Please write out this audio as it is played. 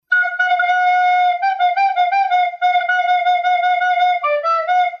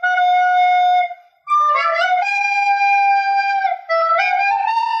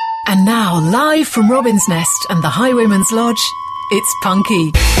Live from Robin's Nest and the Highwayman's Lodge, it's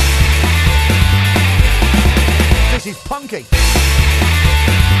Punky. This is Punky.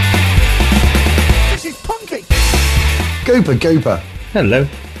 This is Punky. Gooper. Hello.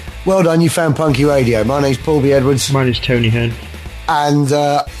 Well done, you found Punky Radio. My name's Paul B. Edwards. Mine is Tony Hearn. And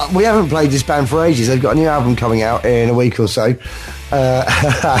we haven't played this band for ages. They've got a new album coming out in a week or so.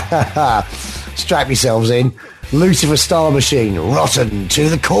 Strap yourselves in. Lucifer Star Machine, Rotten to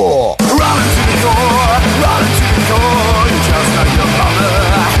the Core. Rotten to the core, rotten to the core. You're just like your mother,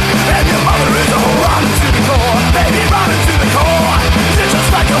 and your mother is a whore. Rotten to the core, baby, rotten to the core. You're just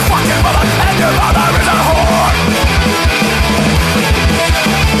like your fucking mother, and your mother is a whore.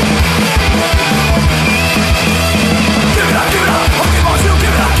 Give it up, I'm gonna want you,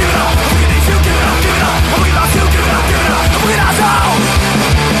 give it up, I'm gonna need you, give it up, I'm gonna want you, give it up, I'm gonna ask out.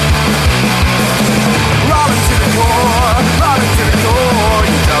 Rotten to the core,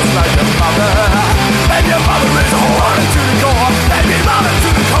 you're just like your mother, and your mother is a whore. Rotten to the core, baby, rotten to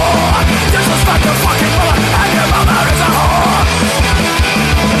the core. You're just like your fucking mother, and your mother is a whore.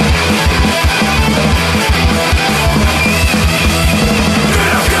 Give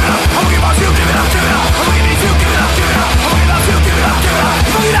it up, I'm gonna want you, give it up, I'm gonna need you, give it up, I'm gonna want you, give it up,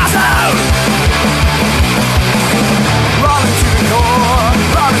 I'm gonna ask out. Rotten to the core,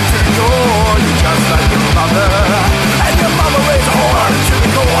 you're just like your mother, and your mother is a whore. Rotten to the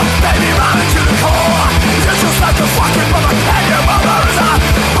core, baby, rotten to the core. You're just like your fucking mother, and your mother is a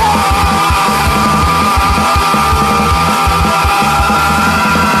whore.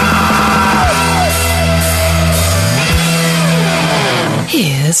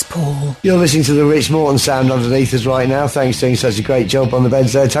 Here's Paul. You're listening to the Rich Morton sound underneath us right now. Thanks for doing such a great job on the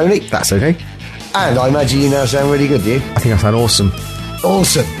beds there, Tony. That's okay. And I imagine you now sound really good, do you? I think I sound awesome.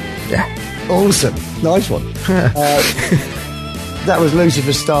 Awesome. Yeah. Awesome. Nice one. That was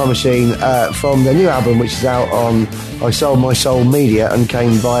Lucifer Star Machine from their new album, which is out on I Sold My Soul Media and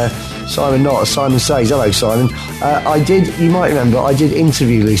came via Simon Knott, Simon Says. Hello, Simon. You might remember, I did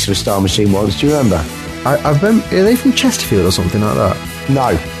interview Lucifer Star Machine once. Do you remember? I've been. Are they from Chesterfield or something like that?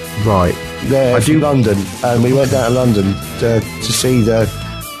 No. Right. They're from London, and we went down to London to see them,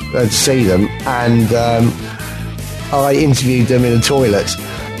 and I interviewed them in a toilet,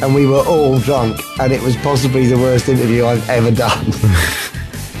 and we were all drunk, and it was possibly the worst interview I've ever done.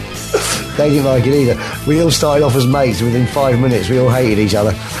 They didn't like it either. We all started off as mates. Within 5 minutes, we all hated each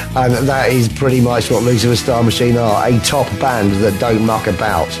other, and that is pretty much what Lucifer Star Machine are, a top band that don't muck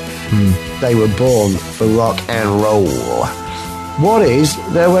about. They were born for rock and roll. What is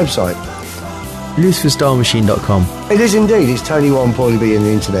their website? LuciferStarMachine.com. It is indeed. It's Tony One, Paulie B and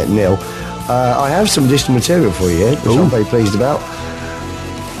the Internet Nil. I have some additional material for you here, which I'm very pleased about.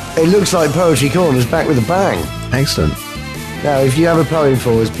 It looks like Poetry Corner's back with a bang. Excellent. Now, if you have a poem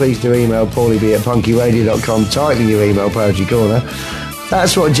for us, please do email paulieb@punkyradio.com, titling your email Poetry Corner.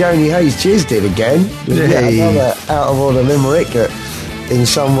 That's what Joni Hayes Chiz did again. Yet another out-of-order limerick that in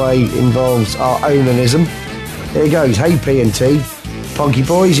some way involves our onanism. Here goes. Hey P&T, Punky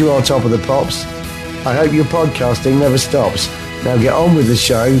boys, you are top of the pops. I hope your podcasting never stops. Now get on with the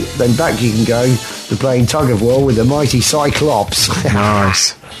show, then back you can go to playing tug of war with the mighty Cyclops.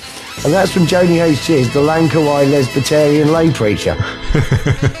 Nice. And that's from Joni Hayes Chiz, the Lankawai Lesbitarian lay preacher.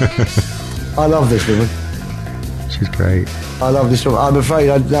 I love this woman. She's great. I love this woman. I'm afraid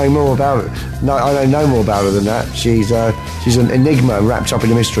I know more about her. No, I don't know more about her than that. She's an enigma wrapped up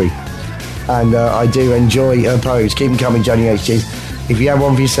in a mystery. And I do enjoy her poems. Keep them coming, Joni Hayes Chiz. If you have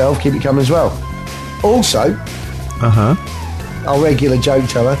one for yourself, keep it coming as well. Also, our regular joke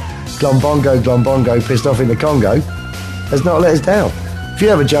teller, Glombongo, pissed off in the Congo, has not let us down. If you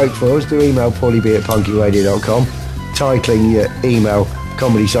have a joke for us, do email paulieb@punkyradio.com, titling your email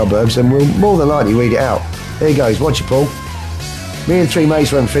Comedy Suburbs, and we'll more than likely read it out. Here he goes. Watch it, Paul. Me and three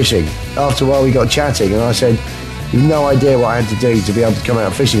mates went fishing. After a while, we got chatting, and I said, "You've no idea what I had to do to be able to come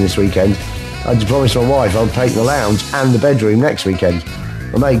out fishing this weekend. I had to promise my wife I'd take the lounge and the bedroom next weekend."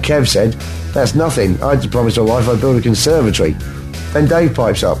 My mate Kev said, "That's nothing. I had to promise my wife I'd build a conservatory." Then Dave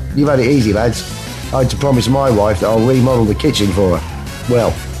pipes up, "You've had it easy, lads. I had to promise my wife that I'll remodel the kitchen for her."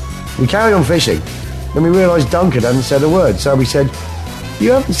 Well, we carried on fishing. Then we realised Duncan hadn't said a word, so we said,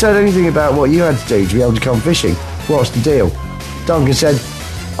 "You haven't said anything about what you had to do to be able to come fishing. What's the deal?" Duncan said,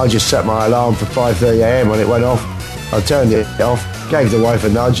 "I just set my alarm for 5:30 a.m. when it went off. I turned it off, gave the wife a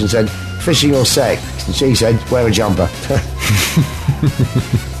nudge and said, 'Fishing or sex?' And she said, 'Wear a jumper.'"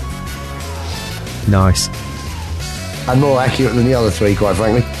 Nice. And more accurate than the other three, quite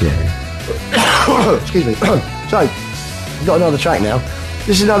frankly. Yeah. Excuse me. So, we've got another track now.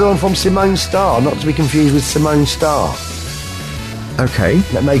 This is another one from Simone Starr, not to be confused with Simone Starr. Okay.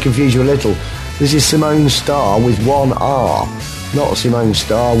 That may confuse you a little. This is Simone Starr with one R, not Simone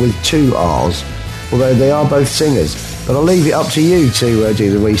Starr with two R's, although they are both singers. But I'll leave it up to you to do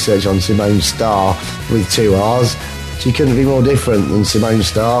the research on Simone Starr with two R's. She couldn't be more different than Simone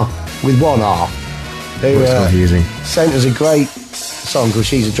Starr with one R. Who That's confusing. sent us a great song called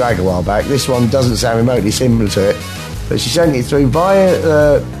She's a Drag a while back. This one doesn't sound remotely similar to it, but she sent it through via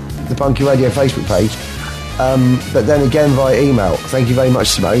the Punky Radio Facebook page, but then again via email. Thank you very much,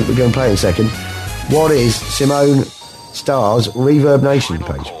 Simone. We're going to play in a second. What is Simone Starr's Reverb Nation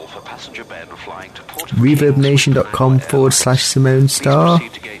page? ReverbNation.com/Simone Starr.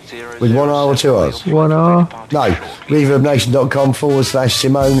 With one R or two R's? One R. No,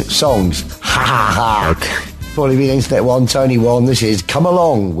 ReverbNation.com/Simone Songs. Ha ha ha. Okay. Probably been Internet One, Tony One. This is Come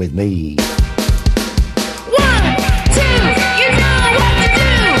Along With Me. 1, 2, you know what to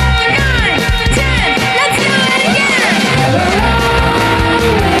do. 9, 10, let's do it again.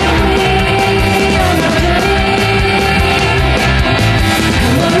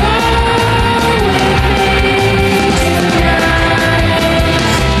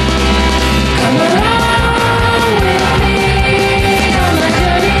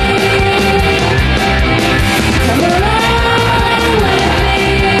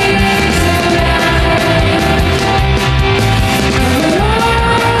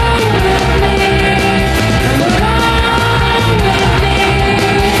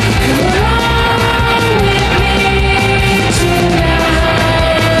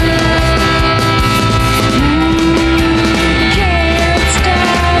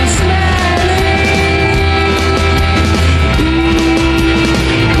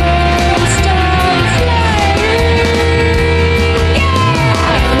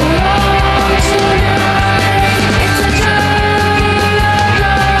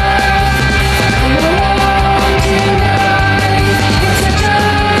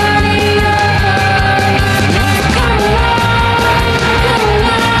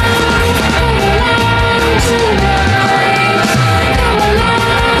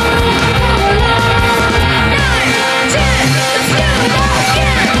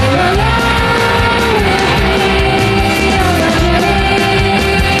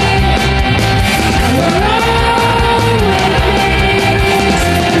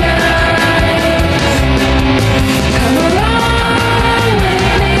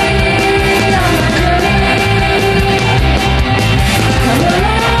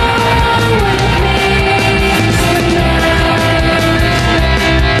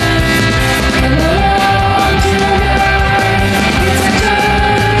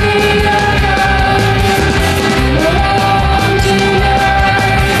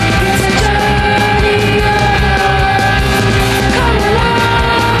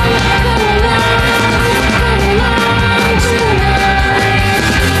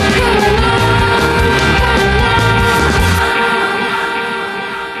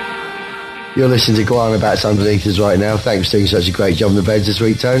 You're listening to Guan About Sunbeneathers right now. Thanks for doing such a great job on the beds this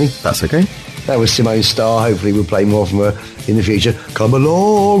week, Tony. That's okay. That was Simone Starr. Hopefully we'll play more from her in the future. Come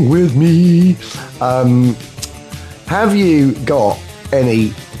along with me. Have you got any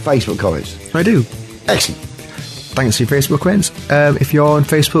Facebook comments? I do. Excellent. Thanks for your Facebook comments. If you're on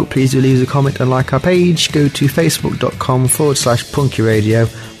Facebook, please do leave us a comment and like our page. Go to facebook.com/Punky Radio.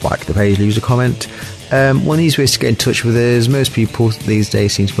 Like the page, leave us a comment. One of these ways to get in touch with us. Most people these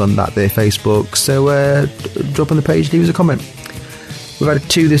days seem to be on their Facebook. So drop on the page, leave us a comment. We've had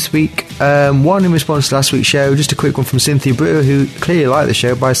 2 this week. One in response to last week's show. Just a quick one from Cynthia Brewer, who clearly liked the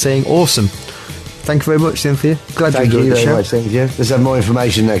show by saying awesome. Thank you very much, Cynthia. Glad Thank you you enjoyed the very show. much, Cynthia. Let's have more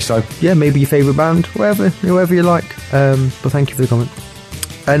information next time. Yeah, maybe your favourite band, whoever you like. But thank you for the comment.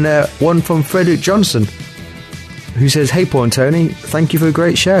 And one from Frederick Johnson, who says, "Hey Paul and Tony, thank you for a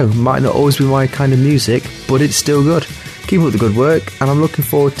great show. Might not always be my kind of music, but it's still good. Keep up the good work, and I'm looking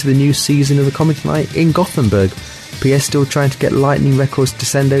forward to the new season of the Comedy Night in Gothenburg. P.S. Still trying to get Lightning Records to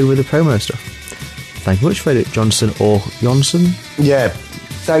send over the promo stuff." Thank you much, Frederick Johnson or Johnson. Yeah.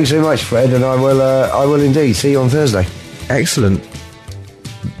 Thanks very much, Fred, and I will indeed see you on Thursday. Excellent.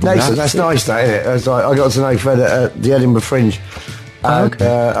 Excellent. That's nice, that, isn't it? That's like, I got to know Fred at the Edinburgh Fringe. And,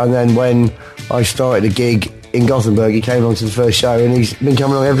 and then when I started a gig in Gothenburg, he came along to the first show, and he's been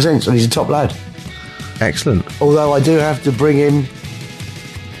coming along ever since, and he's a top lad. Excellent. Although I do have to bring him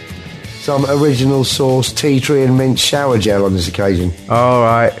some original source tea tree and mint shower gel on this occasion. All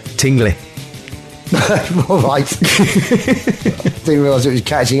right. Tingly. All right. Didn't realise it was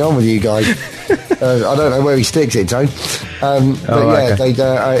catching on with you guys. I don't know where he sticks it, Tone. But okay.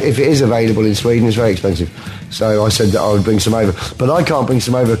 they if it is available in Sweden, it's very expensive. So I said that I would bring some over. But I can't bring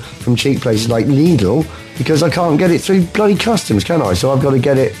some over from cheap places like Lidl because I can't get it through bloody customs, can I? So I've got to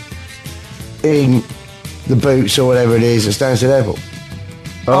get it in the Boots or whatever it is at Stansted Airport.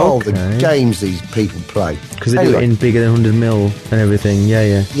 Oh, the games these people play. Because they do it in bigger than 100 mil and everything,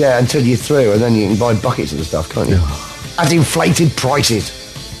 yeah. Yeah, until you're through, and then you can buy buckets of the stuff, can't you? At inflated prices.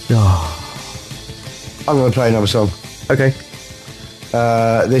 I'm going to play another song. Okay.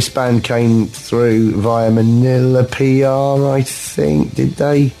 This band came through via Manila PR, I think. Did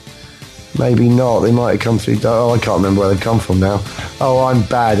they? Maybe not. They might have come through... Oh, I can't remember where they've come from now. Oh, I'm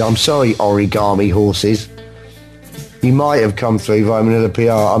bad. I'm sorry, Origami Horses. You might have come through via Manila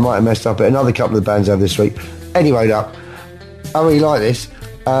PR. I might have messed up it. Another couple of bands over this week. Anyway, look, I really like this.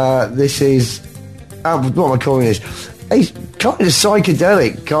 This is... what am I calling this? It's kind of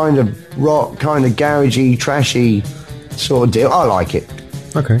psychedelic, kind of rock, kind of garagey, trashy sort of deal. I like it.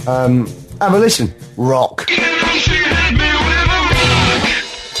 Okay. Have a listen. Rock.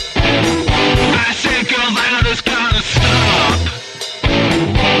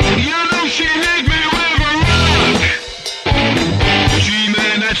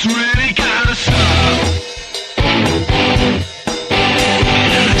 That's really kinda stuff.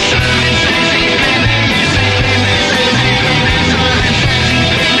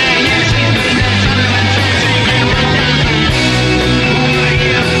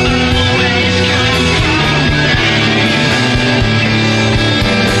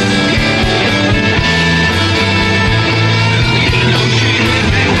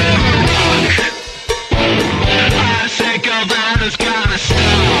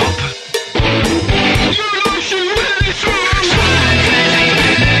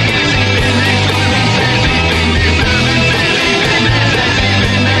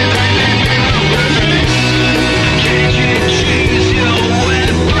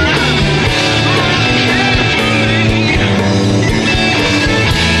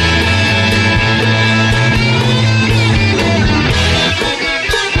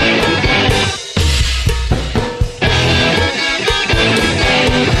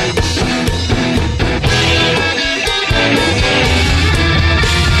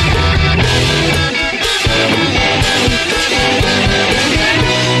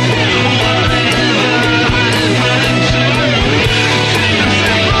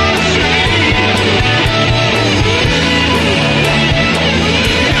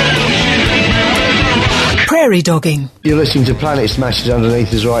 Prairie dogging. You're listening to Planet Smashers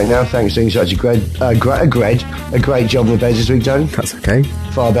underneath us right now. Thanks for doing such a great job on the beds this week, Tony. That's okay.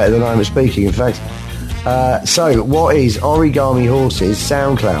 Far better than I am at speaking, in fact. So, what is Origami Horses'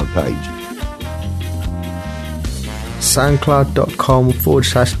 SoundCloud page?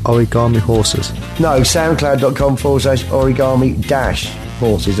 soundcloud.com/origami horses. No,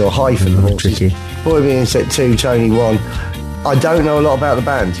 soundcloud.com/origami-horses or hyphen horses. Tricky. Boy being set 2, Tony 1. I don't know a lot about the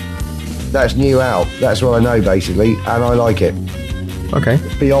band. That's new out. That's what I know, basically, and I like it. Okay.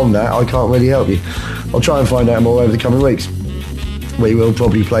 Beyond that, I can't really help you. I'll try and find out more over the coming weeks. We will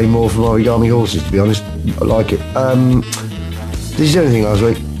probably play more from Origami Horses, to be honest. I like it. Did you do anything last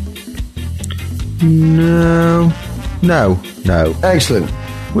week? No. Excellent.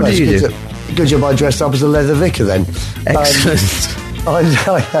 What did you do? Good job I dressed up as a leather vicar then. Excellent. I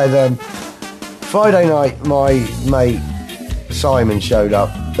had Friday night, my mate Simon showed up.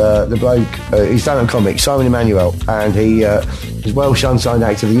 The bloke, he's stand-up comic, Simon Emmanuel, and he was Welsh Unsigned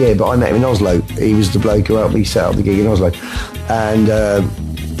Act of the Year, but I met him in Oslo. He was the bloke who helped me set up the gig in Oslo. And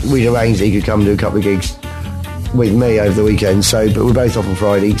we'd arranged that he could come and do a couple of gigs with me over the weekend, but we're both off on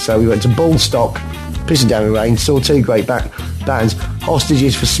Friday, so we went to Ballstock, pissing down the rain, saw two great bands,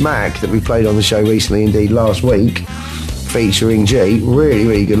 Hostages for Smack, that we played on the show recently, indeed last week, featuring G, really,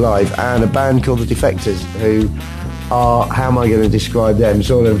 really good live, and a band called The Defectors, who are, how am I going to describe them,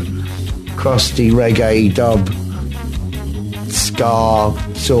 sort of crusty reggae, dub, ska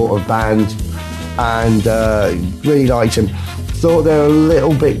sort of band, and really liked them. Thought they were a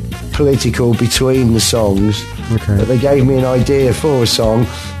little bit political between the songs, but they gave me an idea for a song.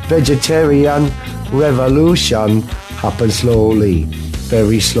 Vegetarian revolution happens slowly,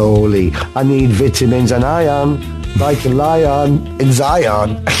 very slowly. I need vitamins and iron, like a lion in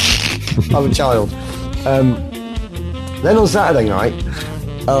Zion. I'm a child. Then on Saturday night,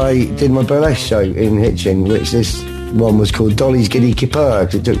 I did my burlesque show in Hitchin, which this one was called Dolly's Giddy Kippur,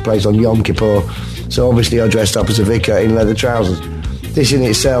 because it took place on Yom Kippur. So obviously I dressed up as a vicar in leather trousers. This in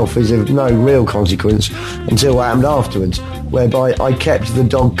itself is of no real consequence until what happened afterwards, whereby I kept the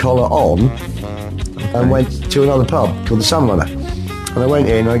dog collar on and went to another pub called the Sunrunner. And I went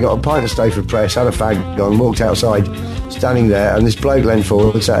in, I got a pint of Stafford Press, had a fag on, walked outside, standing there, and this bloke leaned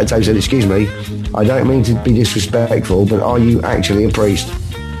forward and sat at the table, said, "Excuse me, I don't mean to be disrespectful, but are you actually a priest?"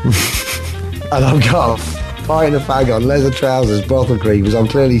 And I've got a pie in a fag on, leather trousers, brothel creepers. I'm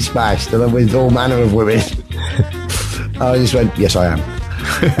clearly smashed, and I'm with all manner of women. I just went, "Yes, I am."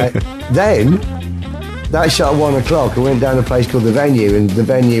 Then that shut at 1 o'clock. I went down to a place called The Venue, and The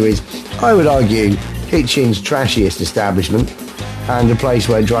Venue is, I would argue, Hitchin's trashiest establishment, and a place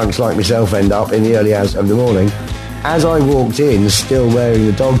where drunks like myself end up in the early hours of the morning. As I walked in, still wearing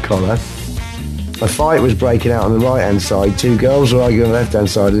the dog collar, a fight was breaking out on the right-hand side. Two girls were arguing on the left-hand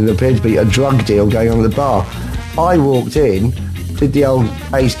side, and there appeared to be a drug deal going on at the bar. I walked in, did the old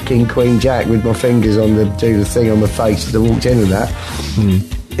ace, king, queen, jack with my fingers on do the thing on my face as I walked in with that.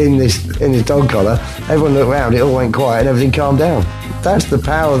 In this dog collar. Everyone looked round, it all went quiet and everything calmed down. That's the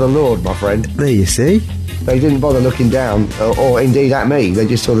power of the Lord, my friend. There you see. They didn't bother looking down, or indeed at me. They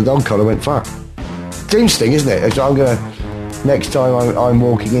just saw the dog collar and went, fuck. It's interesting, isn't it? I'm going to, next time I'm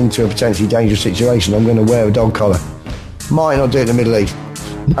walking into a potentially dangerous situation, I'm going to wear a dog collar. Might not do it in the Middle East.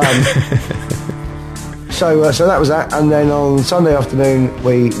 So that was that. And then on Sunday afternoon,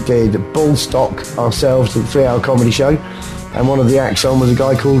 we did Bullstock ourselves, the 3-hour comedy show. And one of the acts on was a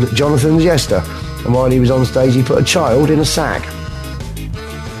guy called Jonathan Jester. And while he was on stage, he put a child in a sack.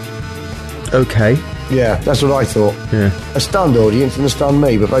 Okay. Yeah, that's what I thought. Yeah. A stunned audience and a stunned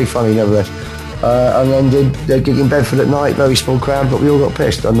me, but very funny nevertheless. And then did the gig in Bedford at night, very small crowd, but we all got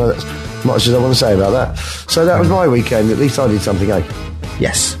pissed. I know that's as much as I want to say about that. So that was my weekend. At least I did something, eh?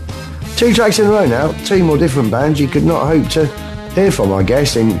 Yes. 2 tracks in a row now, 2 more different bands you could not hope to hear from, I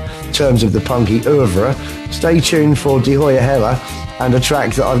guess, in terms of the punky oeuvre. Stay tuned for De Hoya Hella and a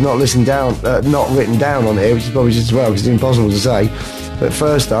track that I've not not written down on here, which is probably just as well because it's impossible to say. But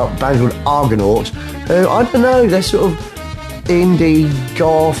first up, a band called Argonaut, who, I don't know, they're sort of indie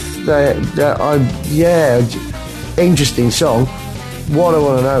goth. Interesting song. What I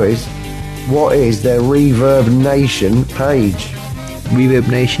want to know is, what is their Reverb Nation page?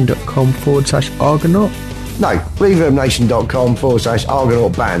 ReverbNation.com/Argonaut? No,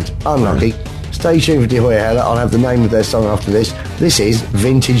 ReverbNation.com/Argonaut Band. Unlucky. Stay tuned for De Hoya Hella. I'll have the name of their song after this. This is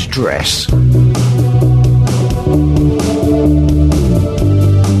Vintage Dress.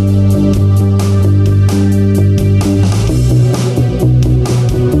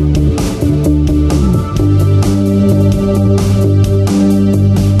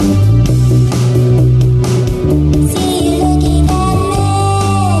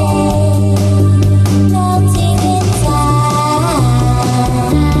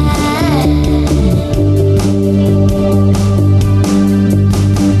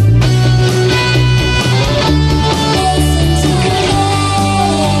 Listen to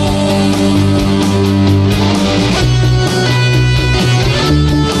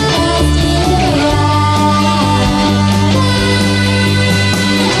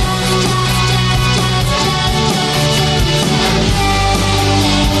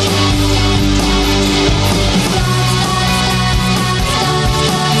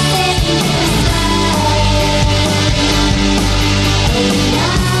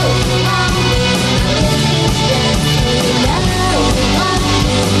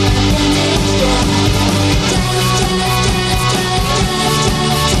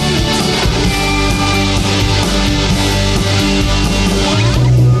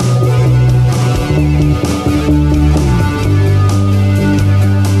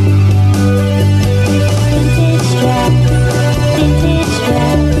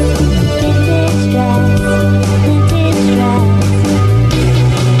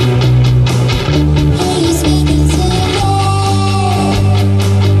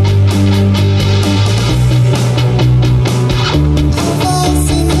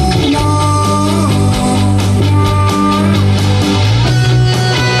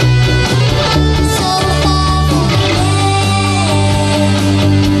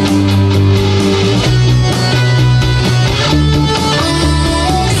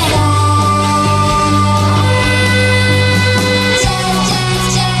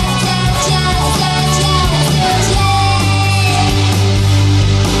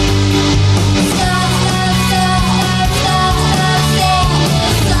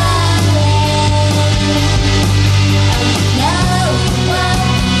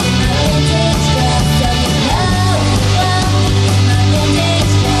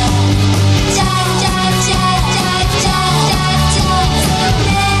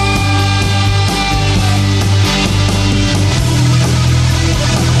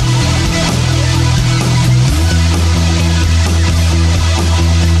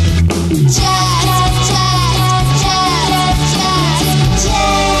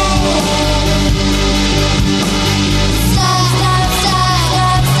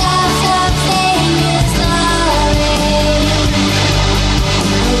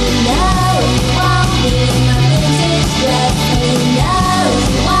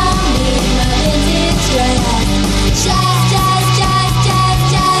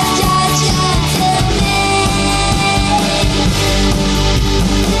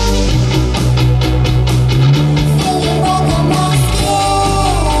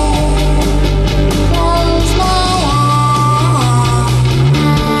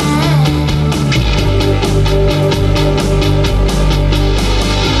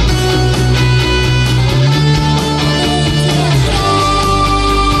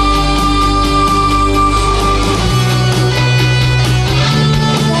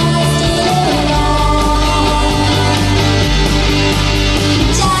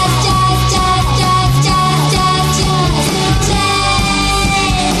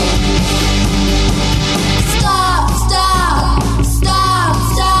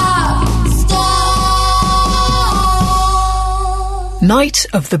Night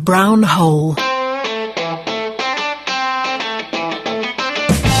of the Brown Hole.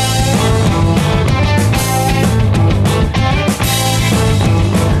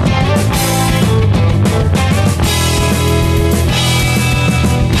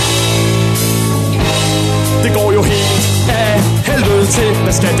 Det går jo helt af helvede til.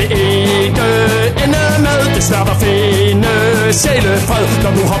 Hvad skal det ikke ende med? Det er svært at finde sjælefred,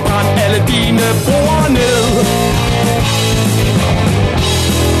 når du har brændt alle dine broer ned.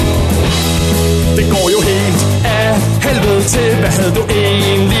 Det går jo helt af helvede til. Hvad havde du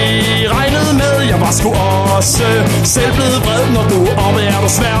egentlig regnet med? Jeg var sgu også selv blevet vred. Når du er oppe, er du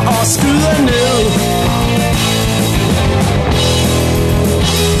svær at skyde ned.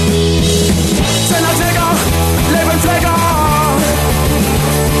 Tænder tækker, læben flækker,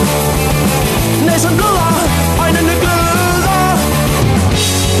 næsen bløder, øjnene gløder.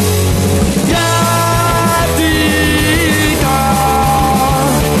 Ja, de gør.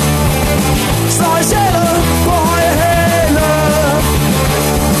 Slår i sjæle på høje hæle,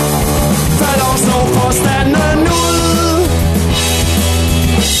 falder og slår forstanden ud.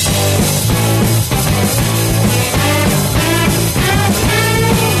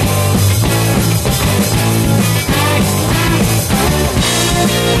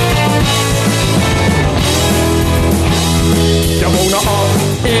 Jeg vågner op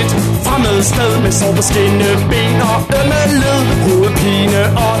et fremmed sted med sår på skinneben og ømme led, hovedpine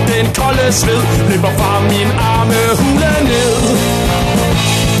og den kolde sved løber fra min arme hule ned.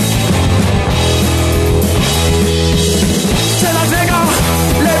 Tænder tækker,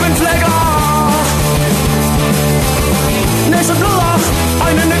 læben flækker, næsen bløder,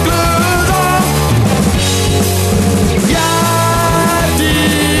 øjnene gløder. Ja, de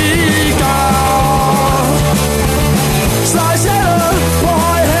gør. Slår i sjæle på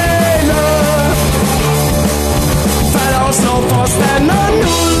høje hæle, falder og slår forstanden ud.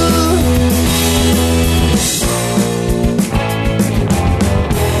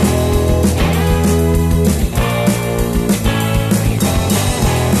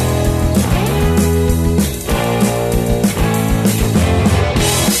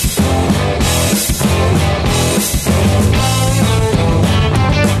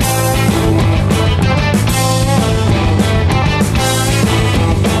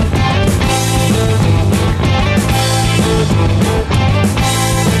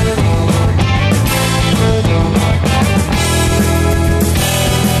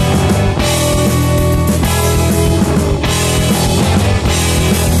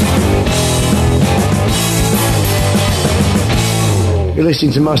 You're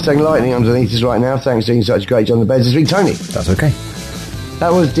listening to Mustang Lightning underneath us right now. Thanks for doing such a great job on the beds this week, Tony. That's okay.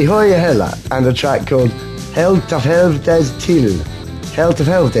 That was De Hoya Hella and a track called Helt of Helvdes Till. Helt of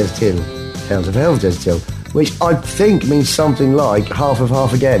Helvdes Till. Helt of Helvdes Till. Which I think means something like half of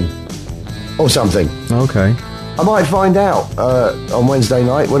half again. Or something. Okay. I might find out on Wednesday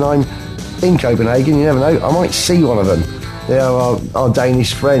night when I'm in Copenhagen. You never know. I might see one of them. They are our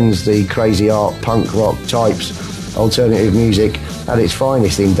Danish friends, the crazy art, punk rock types, alternative music at its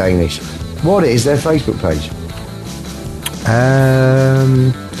finest in Danish. What is their Facebook page?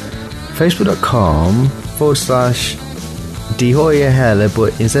 Facebook.com/De Hoya Helle,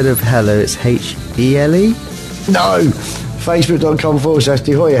 but instead of Helle, it's H-E-L-E? No!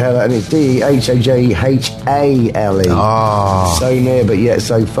 Facebook.com/De Hoya Helle, and it's D-E-H-O-J-H-A-L-E. Ah. So near, but yet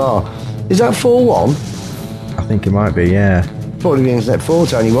so far. Is that 4-1? I think it might be, yeah. Probably the internet 4,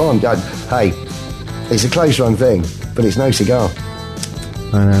 Tony 1. Hey, it's a close run thing, but it's no cigar.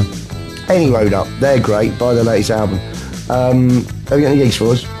 I know. Any Road Up, they're great. Buy their latest album. Have you got any gigs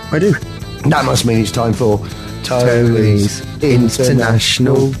for us? I do. That must mean it's time for Tony's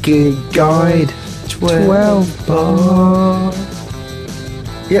International Gig Guide 12 Bar.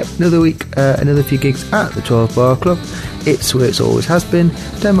 Yep, another week, another few gigs at the 12 Bar Club. It's where it always has been,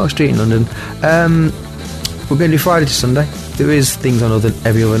 Denmark Street in London. We're going to do Friday to Sunday. There is things on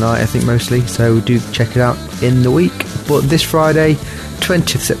every other night, I think, mostly, so do check it out in the week. But this Friday,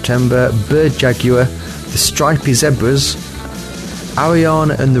 20th September, Bird Jaguar, the Stripy Zebras,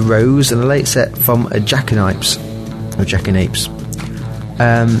 Ariana and the Rose, and a late set from Jackanapes.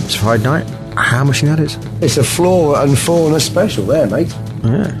 It's Friday night. How much you think that is? It's a flora and fauna special there, mate.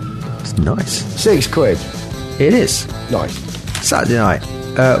 Yeah, it's nice. £6. It is. Nice. Saturday night,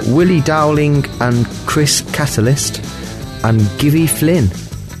 Willie Dowling and Chris Catalyst and Givy Flynn.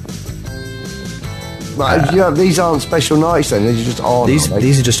 Right, these aren't special nights then, these are just on.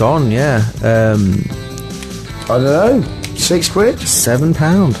 These are just on, yeah. I don't know, £6?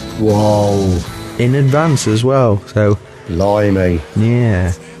 £7. Whoa. In advance as well, so... Blimey.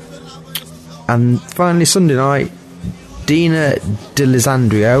 Yeah. And finally Sunday night, Dina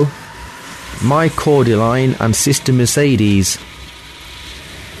D'Alessandro, My Cordyline, and Sister Mercedes.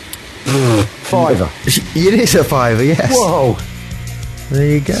 Fiver. It is a fiver, yes. Whoa. There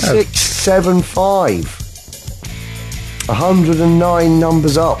you go. 675. 109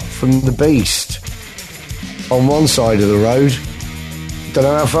 numbers up from the Beast. On one side of the road. Don't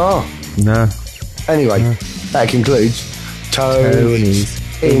know how far. No. Anyway, that concludes Tony's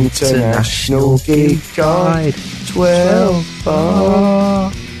International Geek Guide 12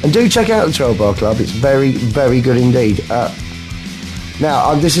 Bar. And do check out the 12 Bar Club. It's very, very good indeed.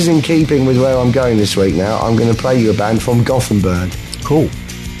 Now, this is in keeping with where I'm going this week now. I'm going to play you a band from Gothenburg. Cool.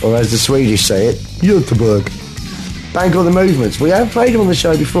 Or as the Swedish say it, Göteborg. Band called The Movements. We have played them on the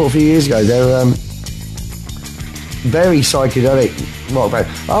show before a few years ago. They're very psychedelic rock band.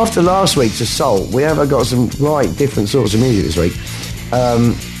 After last week's Assault, we have got some right different sorts of music this week.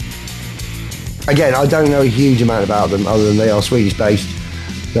 Again, I don't know a huge amount about them other than they are Swedish based.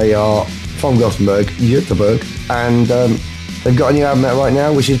 They are from Gothenburg, Göteborg, and they've got a new album out right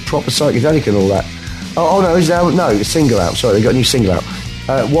now, which is proper psychedelic and all that. Oh no, it's a single out. Sorry, they've got a new single out.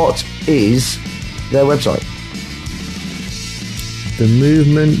 What is their website?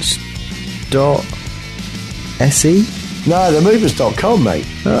 TheMovements.se? No, themovements.com, mate.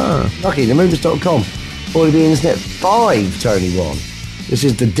 Ah. Lucky, themovements.com. Already be in this net. 5, Tony 1. This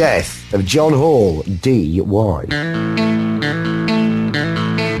is The Death of John Hall, D.Y. I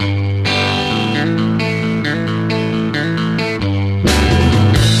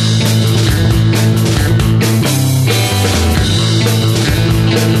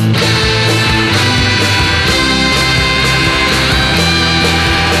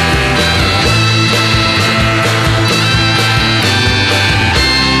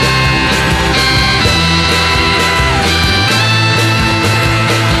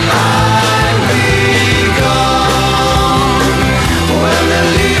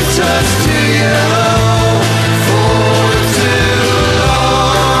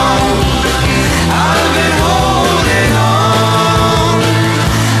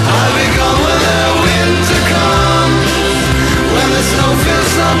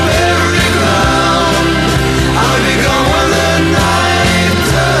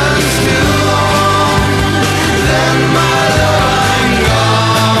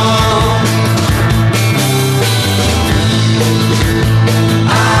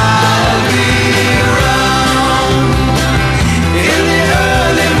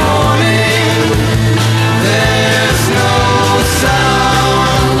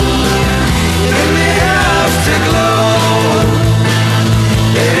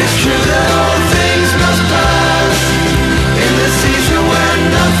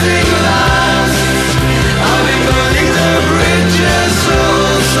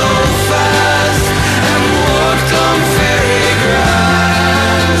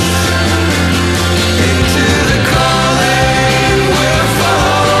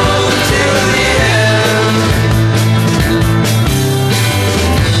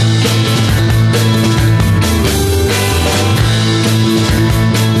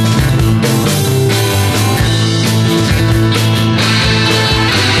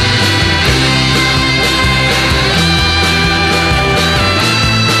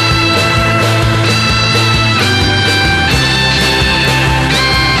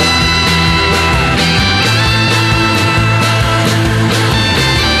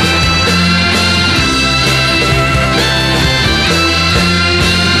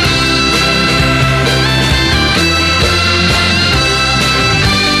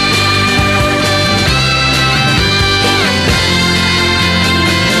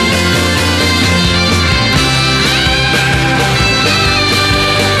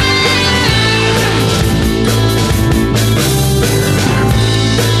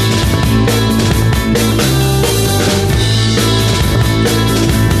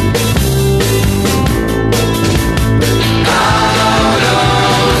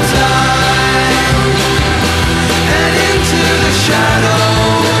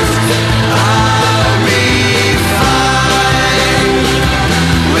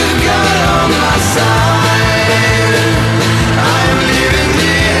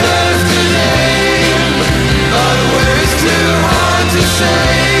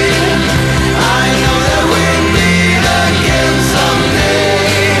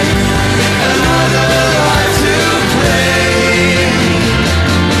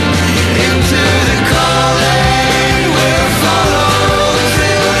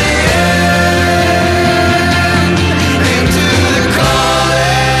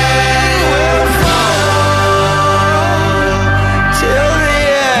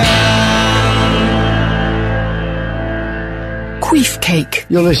Beefcake.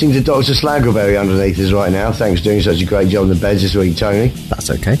 You're listening to Dr. Slagleberry underneath us right now. Thanks for doing such a great job on the beds this week, Tony. That's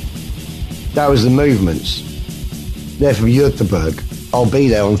okay. That was the Movements. They're from Göteborg. I'll be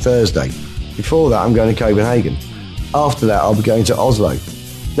there on Thursday. Before that, I'm going to Copenhagen. After that, I'll be going to Oslo.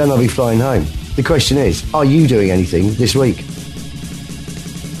 Then I'll be flying home. The question is, are you doing anything this week?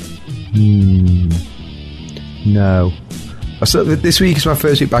 No. So this week is my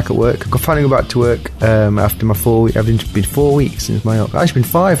first week back at work. I'm finally going back to work after my 4 week. I've been 4 weeks since my op. Actually, been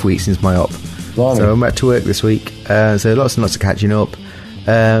 5 weeks since my op. Blimey. So I'm back to work this week. So lots and lots of catching up.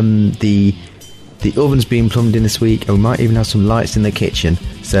 The oven's been plumbed in this week, and we might even have some lights in the kitchen.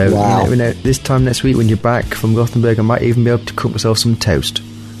 So Wow. you know, this time next week when you're back from Gothenburg, I might even be able to cook myself some toast.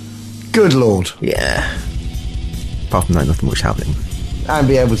 Good Lord. Yeah. Apart from that, nothing much happening. And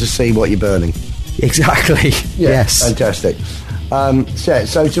be able to see what you're burning. Exactly. Yes. Fantastic.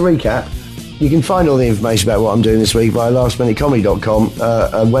 So to recap, you can find all the information about what I'm doing this week via lastminutecomedy.com,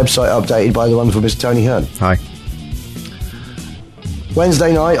 a website updated by the wonderful Mr. Tony Hearn. Hi.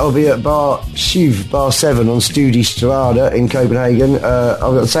 Wednesday night, I'll be at Bar Sjuv, Bar 7 on Studi Strada in Copenhagen. I've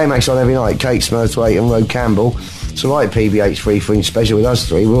got the same acts on every night, Kate Smurthwaite and Ro Campbell. It's a right PBH Free Fringe special with us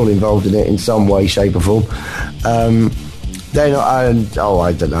three. We're all involved in it in some way, shape or form. Then, I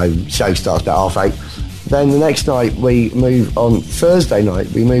don't know, show starts about 8:30. Then the next night, we move on Thursday night,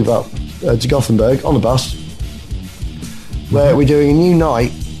 we move up to Gothenburg on the bus, where we're doing a new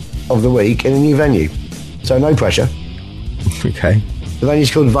night of the week in a new venue. So no pressure. Okay. The venue's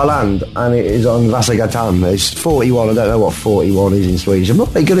called Valand, and it is on Vasagatan. It's 41. I don't know what 41 is in Swedish. I'm not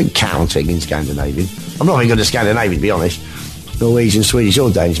very good at counting in Scandinavian. I'm not very good at Scandinavian, to be honest. Norwegian, Swedish, or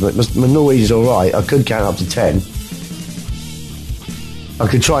Danish. My Norwegian's all right. I could count up to 10. I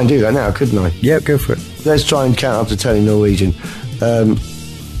could try and do that now, couldn't I? Yeah, go for it. Let's try and count up to 10 in Norwegian. 1,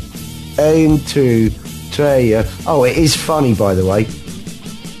 2, 3. Oh, it is funny, by the way.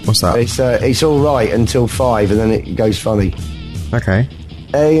 What's that? It's all right until 5, and then it goes funny. Okay.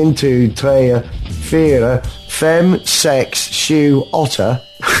 1, 2, 3, 4, 5, 6, 7, 8.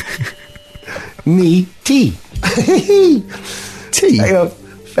 9, 10. Tea. Hang on.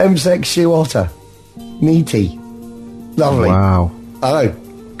 5, 6, 7, 8. 9, 10. Lovely. Wow. I know.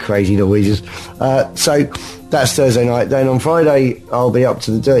 Crazy Norwegians. So that's Thursday night. Then on Friday, I'll be up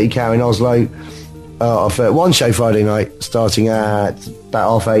to the Dirty Cow in Oslo. For one show Friday night, starting at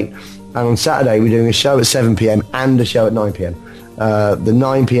about 8:30. And on Saturday, we're doing a show at 7 p.m. and a show at 9 p.m. The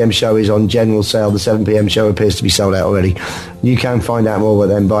 9 p.m. show is on general sale. The 7 p.m. show appears to be sold out already. You can find out more with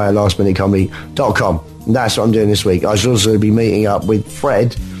them via lastminutecomedy.com. And that's what I'm doing this week. I shall also be meeting up with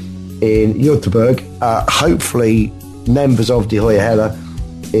Fred in Göteborg. Hopefully, members of De Hoya Hella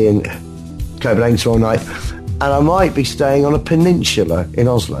in Copenhagen tomorrow night. And I might be staying on a peninsula in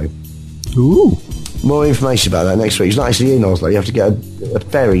Oslo. Ooh. More information about that next week. It's not actually in Oslo. You have to get a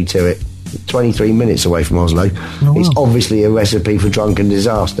ferry to it. 23 minutes away from Oslo. Oh, it's wow. obviously a recipe for drunken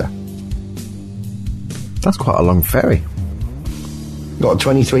disaster. That's quite a long ferry. Got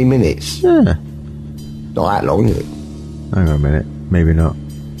 23 minutes. Yeah. Not that long, is it? Hang on a minute. Maybe not.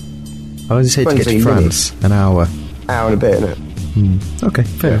 I was say to get to 23 France. An hour. Hour and a bit, isn't it? Okay,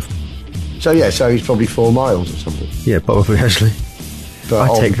 fair enough. So yeah, so it's probably 4 miles or something. Yeah, probably actually. But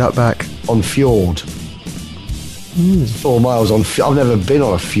I take that back. on fjord. 4 miles on. I've never been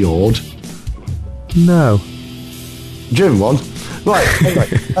on a fjord. No. Driven one. Right. Anyway,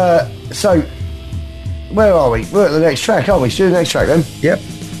 so where are we? We're at the next track, aren't we? Let's do the next track then. Yep.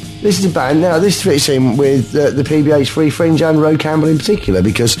 This is a band. Now, this fits in with the PBH Free Fringe and Ro Campbell in particular,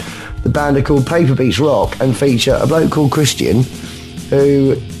 because the band are called Paper Beats Rock and feature a bloke called Christian,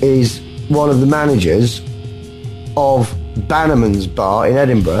 who is one of the managers of Bannerman's Bar in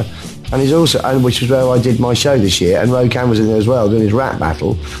Edinburgh, and he's also, and which was where I did my show this year, and Ro Campbell's in there as well doing his rap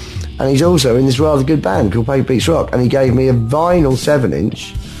battle, and he's also in this rather good band called Paper Beats Rock, and he gave me a vinyl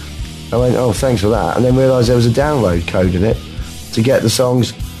 7-inch. I went, oh, thanks for that, and then realised there was a download code in it to get the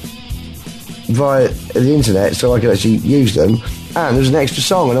songs via the internet so I could actually use them, and there's an extra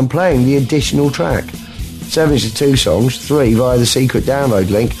song, and I'm playing the additional track. 7 is 2 songs, 3 via the secret download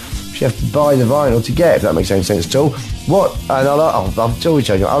link, which you have to buy the vinyl to get, if that makes any sense at all. What? And I'll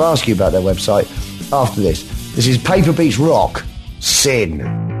ask you about their website after this. This is Paper Beats Rock,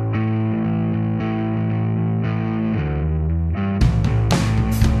 Sin.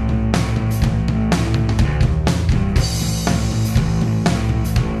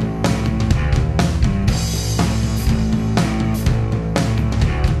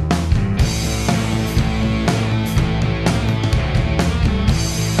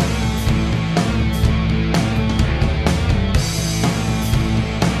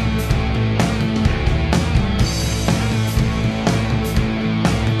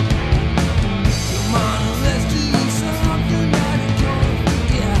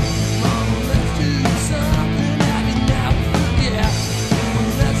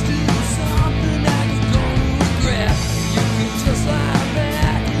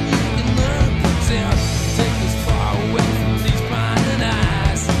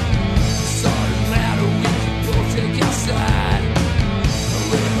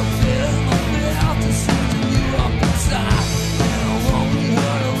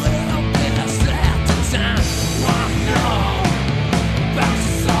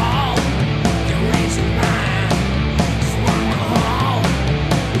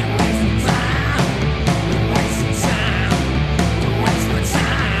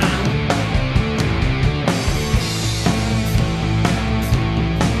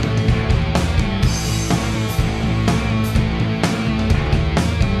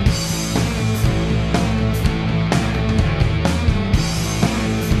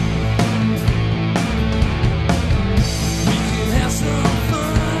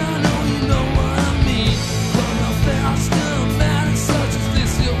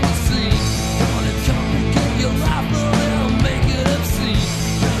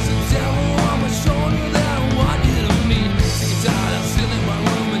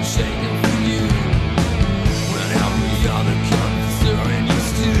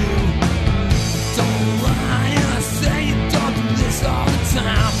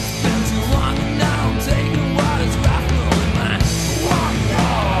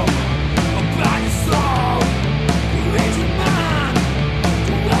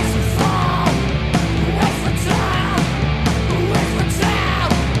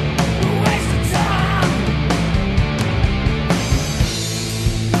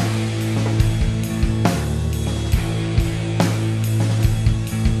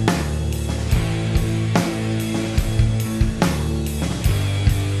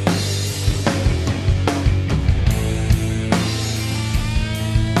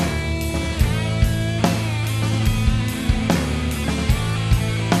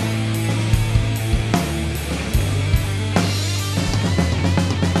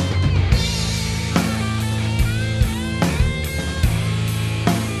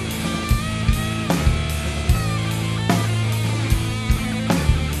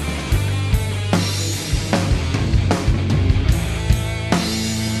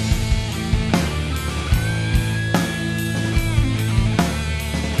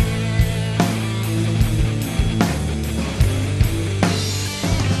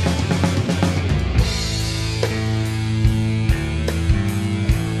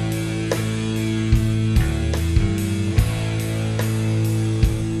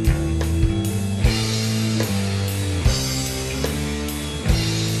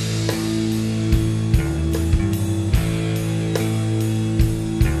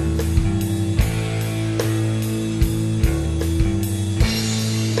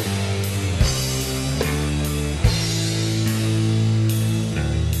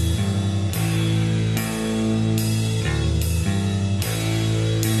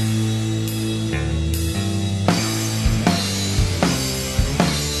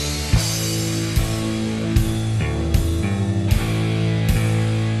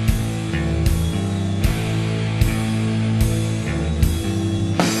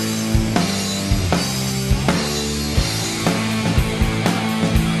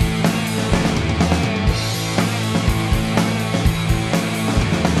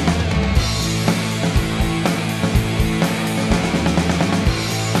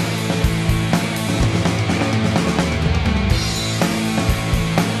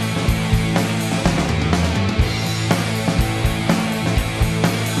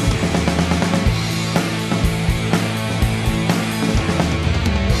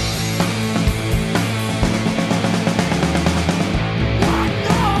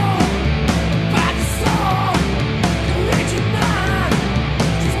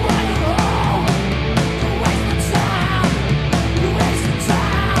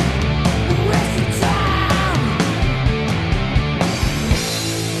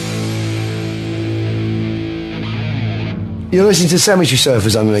 You're listening to Cemetery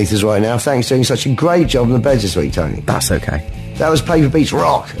Surfers underneath us right now. Thanks for doing such a great job on the beds this week, Tony. That's okay. That was Paper Beach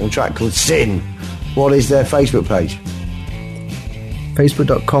Rock, and a track called Sin. What is their Facebook page?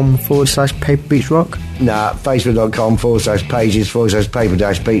 Facebook.com/Paper Beach Rock. Nah,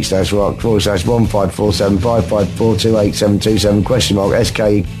 Facebook.com/pages/paper-beach-rock/1547554287227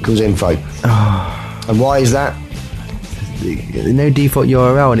 !SK=info. And why is that? No default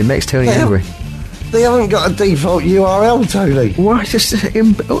URL, and it makes Tony angry. They haven't got a default URL, Tony. Why? Just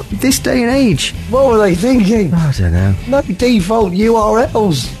in this day and age. What were they thinking? I don't know. No default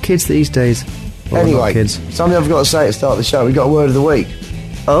URLs. Kids these days. Well, Anyway, not kids. something I've got to say at the start of the show. We've got a word of the week.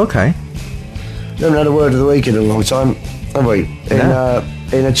 Oh, okay. We haven't had a word of the week in a long time, have we? No.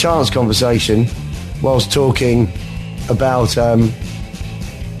 In a chance conversation, whilst talking about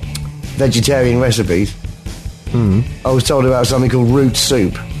vegetarian recipes, I was told about something called root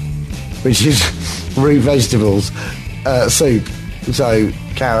soup, which is root vegetables soup. So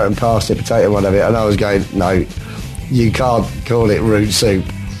carrot and parsnip, potato, and whatever. And I was going, no, you can't call it root soup.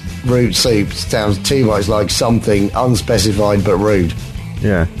 Root soup sounds too much like something unspecified but rude.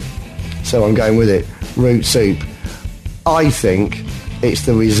 Yeah. So I'm going with it. Root soup. I think it's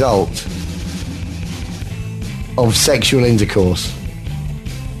the result of sexual intercourse.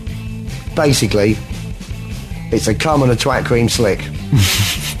 Basically, it's a cum and a twat cream slick.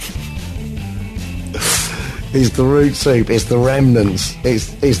 It's the root soup. It's the remnants.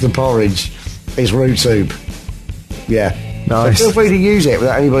 It's the porridge. It's root soup. Yeah. Nice. So feel free to use it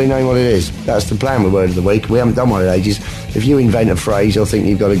without anybody knowing what it is. That's the plan with Word of the Week. We haven't done one in ages. If you invent a phrase or think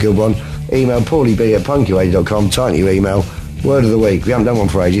you'b got a good one, email paulieb@punkyradio.com, type your email, Word of the Week. We haven't done one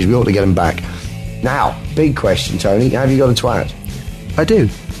for ages. We ought to get them back. Now, big question, Tony. Have you got a twat? I do.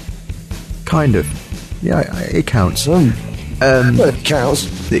 Kind of. Yeah, it counts. Well, it counts.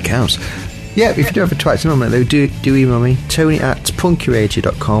 It counts. Yeah, if you do have a twat moment, though, do email me,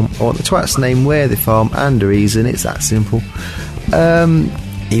 tony@punkyradio.com, or the twat's name, where they're from, and a reason. It's that simple.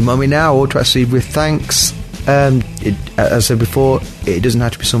 Email me now, or twats with thanks. As I said before, it doesn't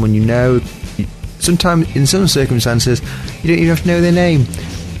have to be someone you know. Sometimes, in some circumstances, you don't even have to know their name.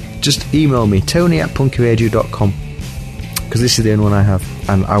 Just email me, tony@punkyradio.com, because this is the only one I have,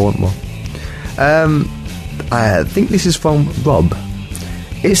 and I want more. I think this is from Rob.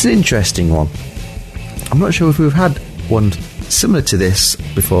 It's an interesting one. I'm not sure if we've had one similar to this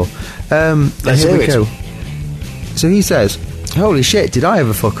before. Here we go. So he says, holy shit, did I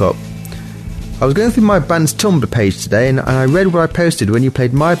ever fuck up? I was going through my band's Tumblr page today, and I read what I posted when you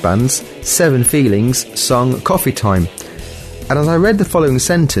played my band's Seven Feelings song Coffee Time. And as I read the following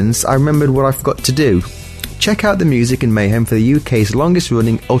sentence, I remembered what I forgot to do. Check out the Music and Mayhem for the UK's longest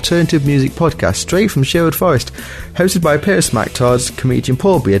running alternative music podcast, straight from Sherwood Forest, hosted by a pair of smacktards, comedian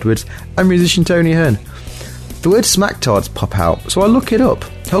Paul B. Edwards and musician Tony Hearn. The word smacktards pop out, so I look it up.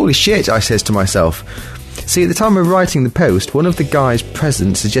 Holy shit, I says to myself. See, at the time of writing the post, one of the guys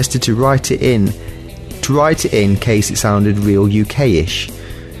present suggested to write it in case it sounded real UK-ish.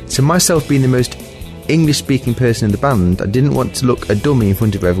 So myself being the most English-speaking person in the band, I didn't want to look a dummy in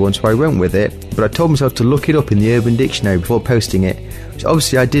front of everyone, so I went with it, but I told myself to look it up in the Urban Dictionary before posting it, which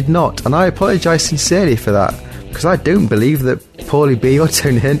obviously I did not, and I apologise sincerely for that, because I don't believe that Paulie B or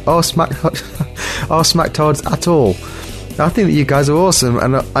Tony Hearn are smacktards at all. I think that you guys are awesome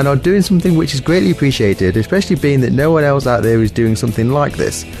and are doing something which is greatly appreciated, especially being that no one else out there is doing something like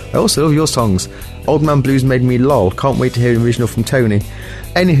this. I also love your songs. Old Man Blues made me lol. Can't wait to hear an original from Tony.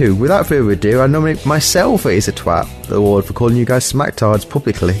 Anywho, without further ado, I nominate myself as a twat award for calling you guys smacktards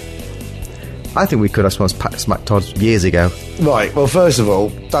publicly. I think we could have smacktards years ago. Right, well, first of all,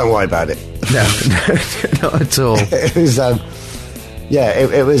 don't worry about it. No, not at all. It was,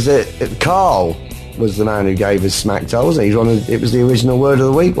 it was Carl was the man who gave us smacktards, wasn't he? It was the original Word of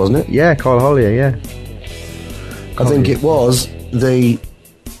the Week, wasn't it? Yeah, Carl Hollier, yeah. I think it was the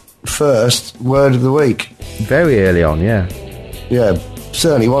first Word of the Week. Very early on, yeah. Yeah,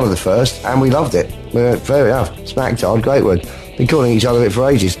 certainly one of the first, and we loved it. Fair enough. Smacktards, great word. Been calling each other it for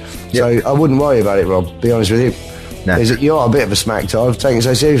ages. Yep. So I wouldn't worry about it, Rob, be honest with you. No. You are a bit of a smack-tard. I've taken it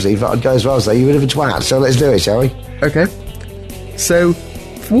so seriously. If I'd go as well as say, you're a bit of a twat, so let's do it, shall we? Okay. So,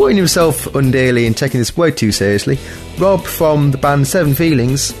 for wanting himself undearly and taking this way too seriously, Rob from the band Seven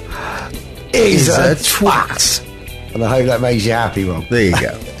Feelings is a twat. And I hope that makes you happy, Rob. There you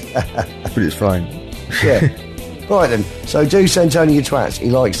go. But it's fine. Yeah. Right then. So do send Tony your twats. He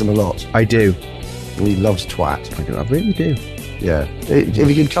likes them a lot. I do. And he loves twat. I really do. Yeah. If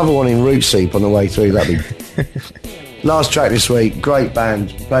you could cover one in root soup on the way through, that'd be... Last track this week, great band,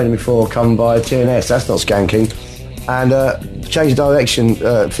 played them before, come by TNS, that's not skanking. and change direction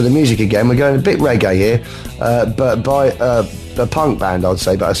for the music again. We're going a bit reggae here, but by a punk band, I'd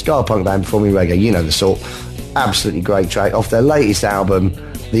say, but a ska punk band performing reggae. You know the sort. Absolutely great track off their latest album,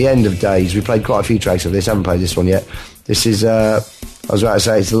 The End of Days. We played quite a few tracks of this. Haven't played this one yet. This is I was about to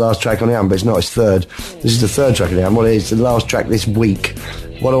say it's the last track on the album, but it's not. It's third. This is the third track on the album. What it is, the last track this week.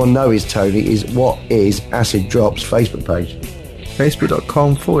 What I want to know is, Tony, is what is Acid Drop's Facebook page?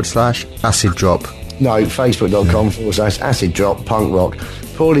 Facebook.com/Acid Drop. No, Facebook.com/Acid Drop Punk Rock.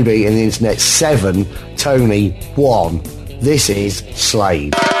 Paulie B in the internet 7, Tony 1. This is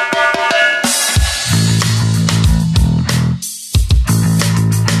Slave.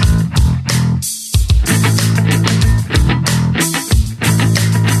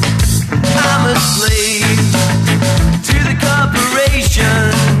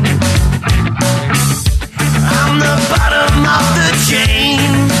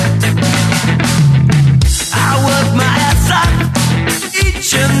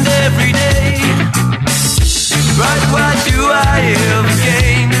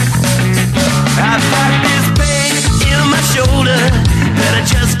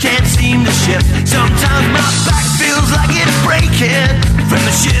 Sometimes my back feels like it's breaking from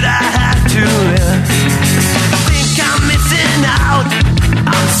the shit I have to live. I think I'm missing out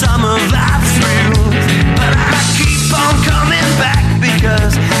on some of life's thrills, but I keep on coming back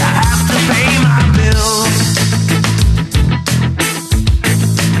because I have to pay my bills.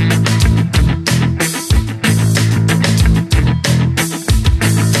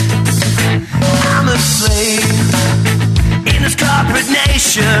 I'm a slave in this corporate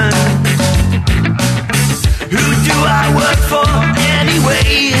nation. Who do I work for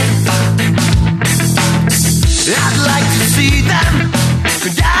anyway? I'd like to see them go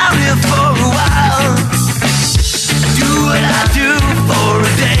down here for a while. Do what I do for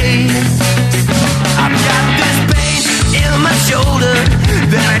a day. I've got this pain in my shoulder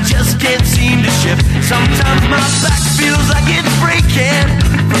that I just can't seem to shift. Sometimes my back feels like it's breaking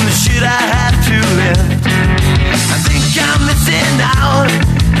from the shit I have to lift. I think I'm missing out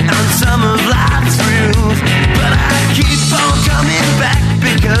on some of life's thrills, but I keep on coming back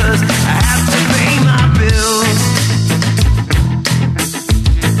because I have to pay my bills.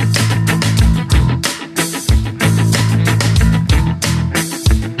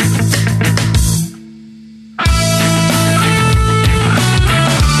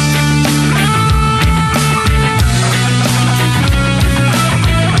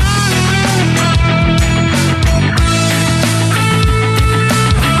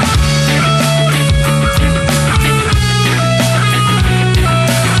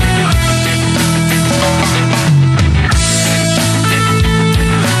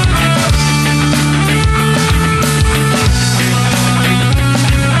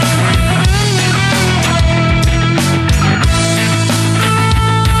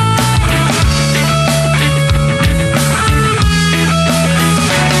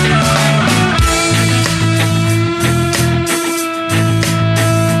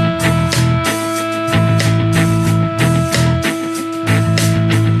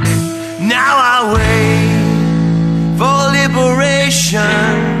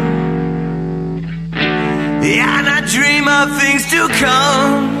 And I dream of things to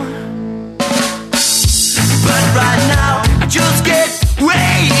come, but right now I just get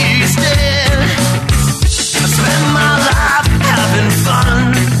wasted. I spend my life having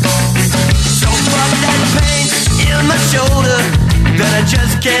fun, so fuck that pain in my shoulder that I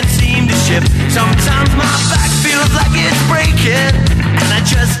just can't seem to shift. Sometimes my back feels like it's breaking, and I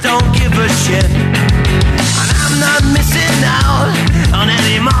just don't give a shit. And I'm not missing out on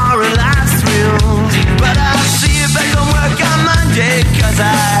any more of life's thrills, but I'll see if I can work on Monday, cause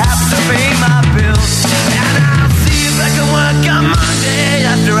I have to pay my bills. And I'll see if I can work on Monday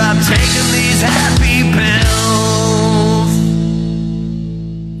after I've taken these happy pills.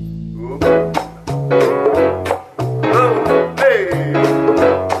 Oh, hey,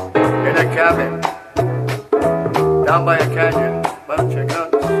 in a cabin down by a canyon. Well, check it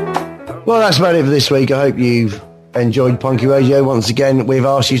out. Well, that's about it for this week. I hope you've enjoyed Punky Radio. Once again, we've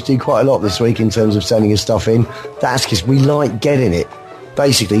asked you to do quite a lot this week in terms of sending us stuff in. That's because we like getting it.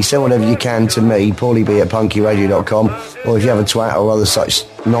 Basically, send whatever you can to me, paulieb at punkyradio.com, or if you have a twat or other such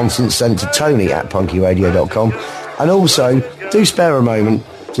nonsense, send it to Tony at punkyradio.com. And also, do spare a moment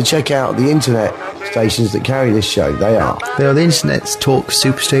to check out the internet stations that carry this show. They are the internet's Talk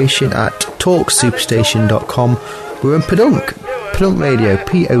Superstation at talksuperstation.com. We're in Podunk Radio,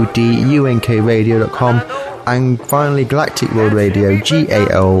 PODUNK radio.com, and finally Galactic World Radio,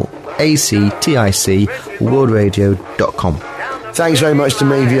 GALACTIC worldradio.com. Thanks very much to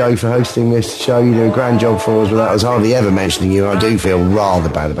Mevio for hosting this show. You do a grand job for us without us hardly ever mentioning you. I do feel rather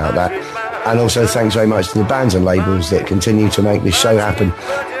bad about that. And also thanks very much to the bands and labels that continue to make this show happen.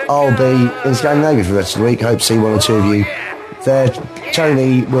 I'll be in Scandinavia for the rest of the week. Hope to see one or two of you there.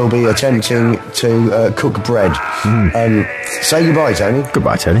 Tony will be attempting to cook bread. Say goodbye, Tony.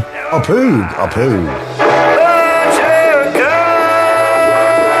 Goodbye, Tony. Apoo.